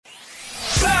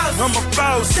I'm a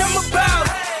boss. I'm a boss.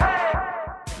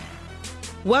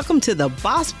 Welcome to the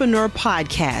Bosspreneur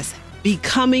Podcast,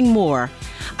 Becoming More.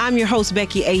 I'm your host,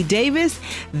 Becky A. Davis.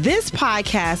 This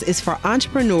podcast is for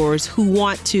entrepreneurs who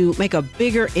want to make a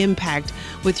bigger impact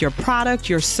with your product,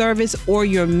 your service, or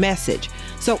your message.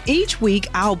 So each week,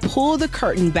 I'll pull the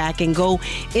curtain back and go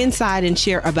inside and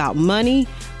share about money,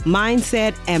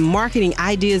 mindset, and marketing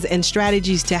ideas and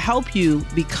strategies to help you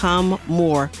become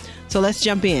more. So let's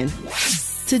jump in.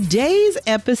 Today's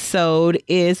episode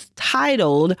is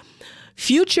titled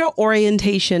Future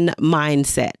Orientation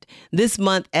Mindset. This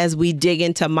month, as we dig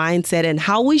into mindset and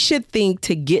how we should think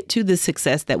to get to the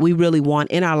success that we really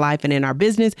want in our life and in our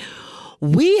business,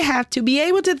 we have to be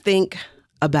able to think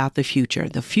about the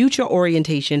future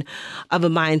orientation of a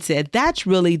mindset. That's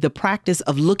really the practice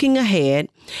of looking ahead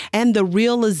and the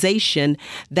realization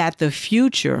that the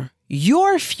future,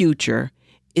 your future,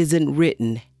 isn't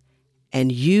written. And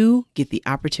you get the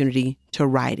opportunity to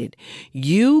write it.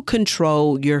 You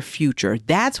control your future.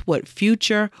 That's what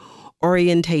future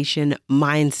orientation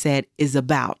mindset is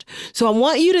about. So I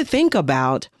want you to think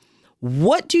about,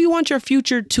 what do you want your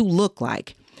future to look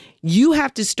like? You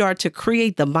have to start to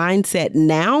create the mindset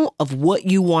now of what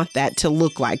you want that to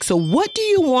look like. So what do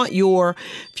you want your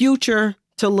future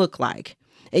to look like?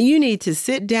 And you need to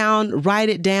sit down, write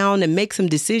it down, and make some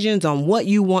decisions on what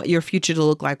you want your future to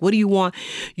look like. What do you want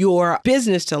your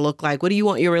business to look like? What do you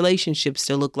want your relationships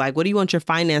to look like? What do you want your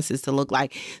finances to look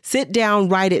like? Sit down,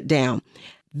 write it down.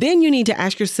 Then you need to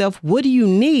ask yourself, what do you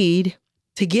need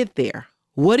to get there?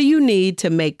 What do you need to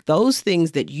make those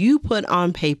things that you put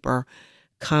on paper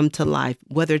come to life,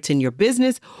 whether it's in your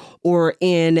business or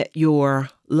in your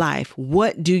life?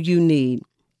 What do you need?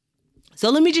 So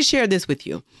let me just share this with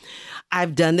you.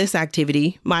 I've done this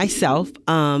activity myself,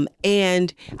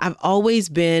 and I've always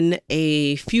been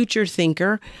a future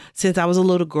thinker since I was a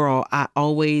little girl. I've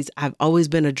always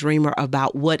been a dreamer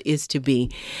about what is to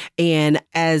be. And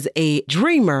as a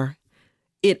dreamer,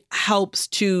 it helps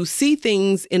to see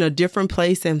things in a different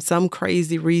place, and some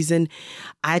crazy reason,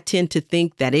 I tend to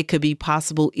think that it could be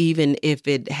possible even if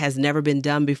it has never been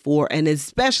done before, and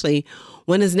especially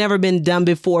when it's never been done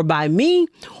before by me,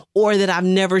 or that I've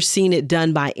never seen it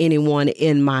done by anyone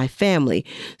in my family.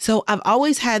 So I've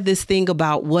always had this thing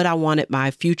about what I wanted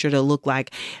my future to look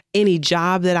like. Any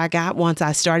job that I got, once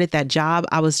I started that job,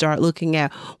 I would start looking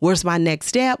at, where's my next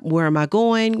step? Where am I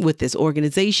going with this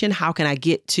organization? How can I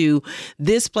get to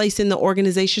this place in the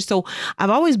organization? So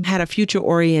I've always had a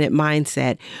future-oriented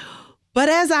mindset. But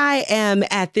as I am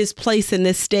at this place in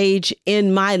this stage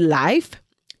in my life,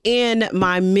 in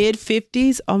my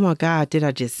mid-50s, oh my God, did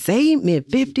I just say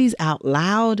mid-50s out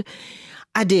loud?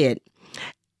 I did.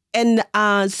 And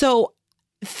so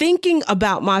thinking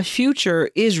about my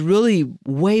future is really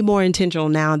way more intentional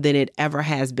now than it ever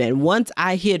has been. Once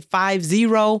I hit 50,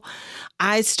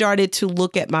 I started to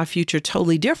look at my future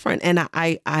totally different. And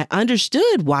I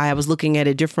understood why I was looking at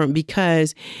it different,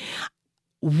 because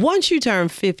once you turn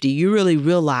 50, you really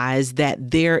realize that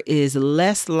there is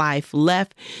less life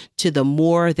left to the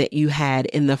more that you had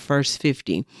in the first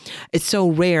 50. It's so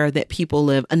rare that people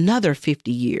live another 50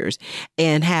 years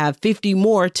and have 50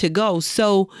 more to go.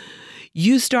 So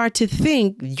you start to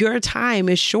think your time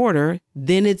is shorter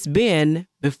than it's been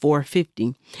before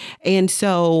 50. And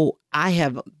so I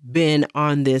have been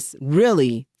on this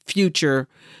really future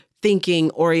thinking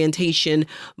orientation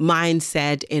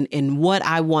mindset and what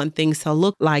I want things to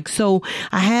look like. So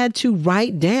I had to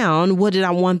write down, what did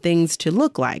I want things to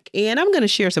look like? And I'm going to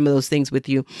share some of those things with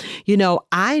you. You know,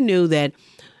 I knew that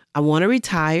I want to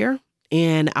retire,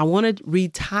 and I want to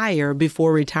retire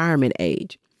before retirement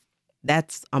age.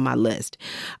 That's on my list.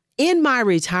 In my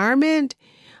retirement,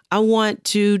 I want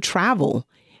to travel.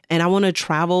 And I want to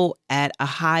travel at a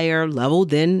higher level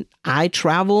than I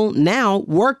travel now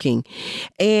working.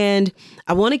 And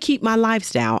I want to keep my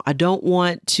lifestyle. I don't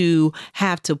want to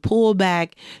have to pull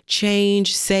back,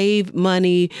 change, save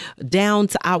money down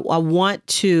to, I want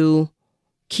to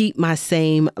keep my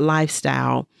same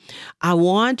lifestyle. I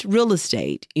want real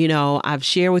estate. You know, I've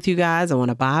shared with you guys, I want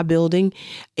to buy a building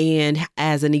and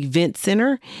as an event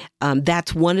center.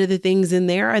 That's one of the things in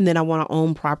there. And then I want to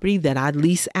own property that I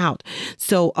lease out.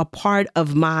 So a part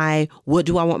of my, what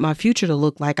do I want my future to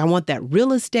look like? I want that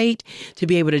real estate to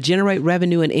be able to generate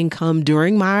revenue and income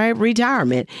during my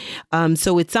retirement.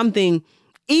 So it's something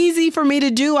easy for me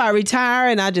to do. I retire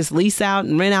and I just lease out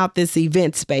and rent out this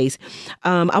event space.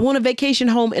 I want a vacation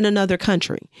home in another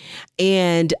country.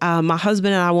 And my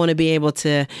husband and I want to be able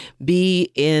to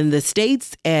be in the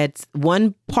States at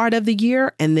one part of the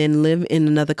year and then live in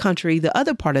another country the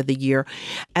other part of the year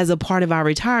as a part of our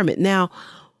retirement. Now,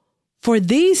 For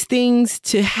these things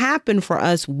to happen for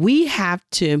us, we have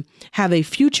to have a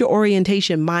future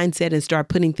orientation mindset and start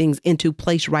putting things into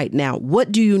place right now.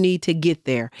 What do you need to get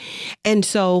there? And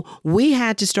so we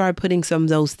had to start putting some of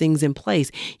those things in place.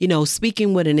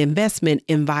 Speaking with an investment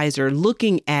advisor,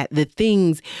 looking at the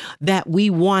things that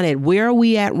we wanted. Where are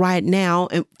we at right now?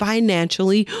 And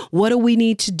financially, what do we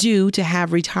need to do to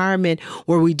have retirement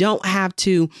where we don't have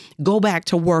to go back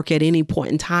to work at any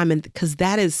point in time? And because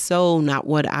that is so not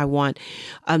what I want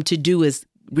to do, is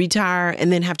retire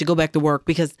and then have to go back to work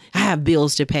because I have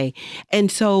bills to pay. And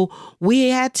so we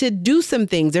had to do some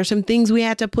things. There's some things we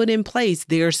had to put in place.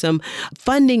 There's some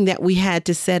funding that we had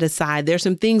to set aside. There's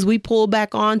some things we pulled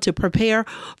back on to prepare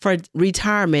for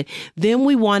retirement. Then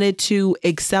we wanted to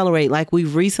accelerate. Like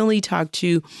we've recently talked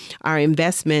to our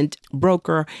investment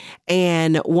broker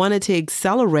and wanted to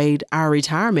accelerate our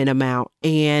retirement amount.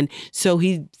 And so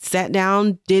he sat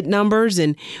down, did numbers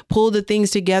and pulled the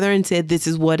things together and said, this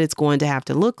is what it's going to have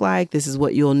to look like. This is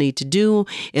what you'll need to do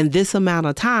in this amount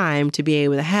of time to be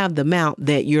able to have the amount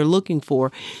that you're looking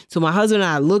for. So my husband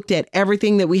and I looked at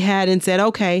everything that we had and said,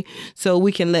 okay, so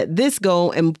we can let this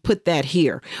go and put that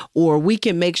here, or we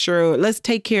can make sure, let's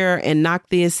take care and knock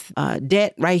this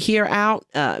debt right here out.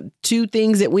 2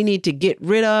 things that we need to get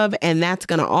rid of, and that's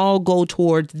going to all go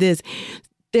towards this.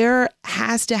 There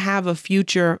has to have a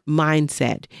future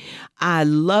mindset. I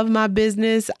love my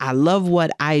business. I love what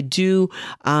I do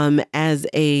as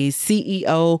a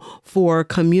CEO for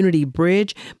Community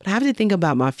Bridge, but I have to think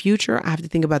about my future. I have to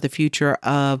think about the future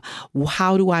of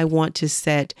how do I want to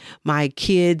set my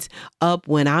kids up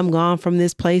when I'm gone from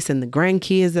this place and the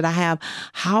grandkids that I have.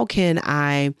 How can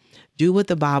I do what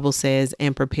the Bible says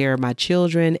and prepare my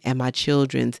children and my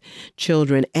children's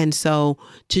children? And so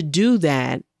to do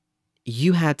that,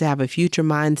 you have to have a future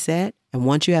mindset. And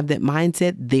once you have that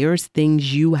mindset, there's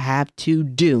things you have to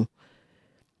do.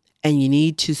 And you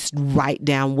need to write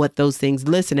down what those things.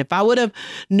 Listen, if I would have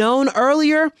known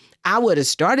earlier, I would have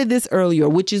started this earlier,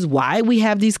 which is why we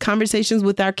have these conversations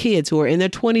with our kids who are in their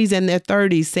 20s and their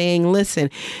 30s saying,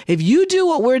 listen, if you do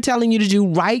what we're telling you to do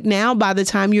right now, by the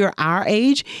time you're our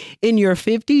age, in your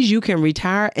 50s, you can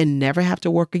retire and never have to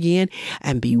work again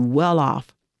and be well off.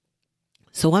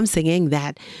 So I'm saying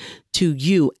that to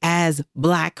you as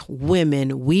Black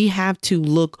women, we have to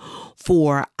look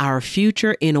for our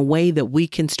future in a way that we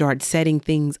can start setting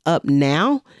things up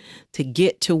now to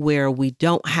get to where we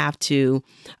don't have to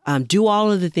do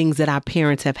all of the things that our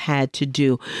parents have had to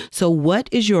do. So what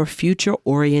is your future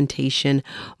orientation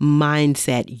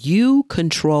mindset? You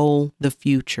control the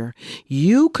future.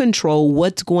 You control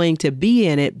what's going to be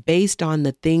in it based on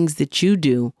the things that you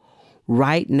do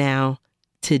right now,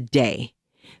 today.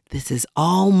 This is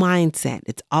all mindset.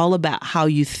 It's all about how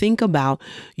you think about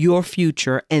your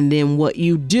future and then what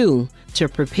you do to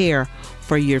prepare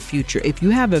for your future. If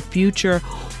you have a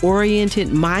future-oriented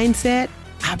mindset,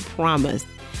 I promise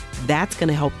that's going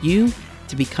to help you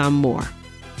to become more.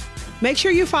 Make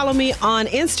sure you follow me on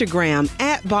Instagram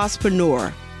at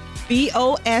Bosspreneur,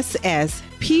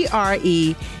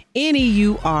 BOSSPRENEUR,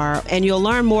 and you'll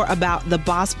learn more about the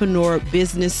Bosspreneur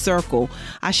Business Circle.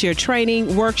 I share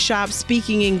training, workshops,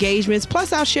 speaking engagements,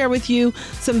 plus I'll share with you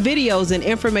some videos and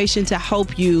information to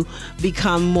help you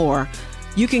become more.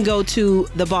 You can go to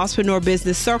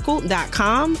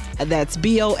thebosspreneur.businesscircle.com. That's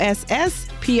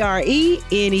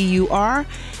BOSSPRENEUR,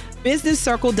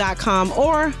 businesscircle.com,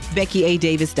 or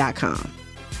BeckyADavis.com.